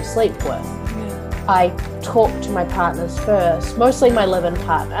want to go sleep with. Yeah. I talk to my partners first, mostly my live-in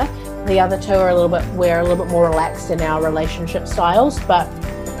partner. The other two are we're a little bit more relaxed in our relationship styles, but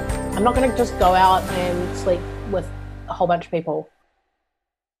I'm not going to just go out and sleep with a whole bunch of people.